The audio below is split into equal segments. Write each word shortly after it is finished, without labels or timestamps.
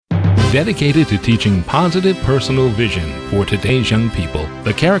Dedicated to teaching positive personal vision for today's young people,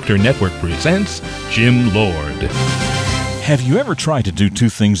 the Character Network presents Jim Lord. Have you ever tried to do two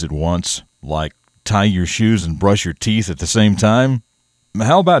things at once, like tie your shoes and brush your teeth at the same time?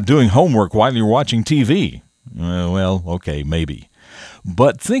 How about doing homework while you're watching TV? Well, okay, maybe.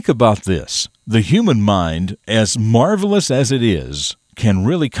 But think about this. The human mind, as marvelous as it is, can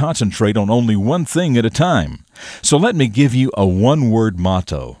really concentrate on only one thing at a time. So let me give you a one-word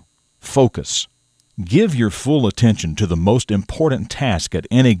motto. Focus. Give your full attention to the most important task at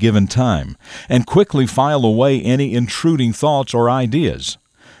any given time, and quickly file away any intruding thoughts or ideas.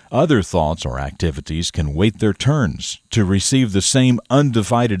 Other thoughts or activities can wait their turns to receive the same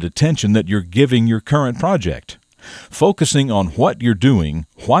undivided attention that you're giving your current project. Focusing on what you're doing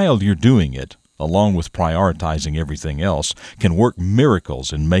while you're doing it, along with prioritizing everything else, can work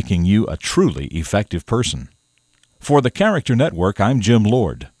miracles in making you a truly effective person. For the Character Network, I'm Jim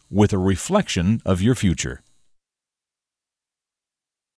Lord, with a reflection of your future.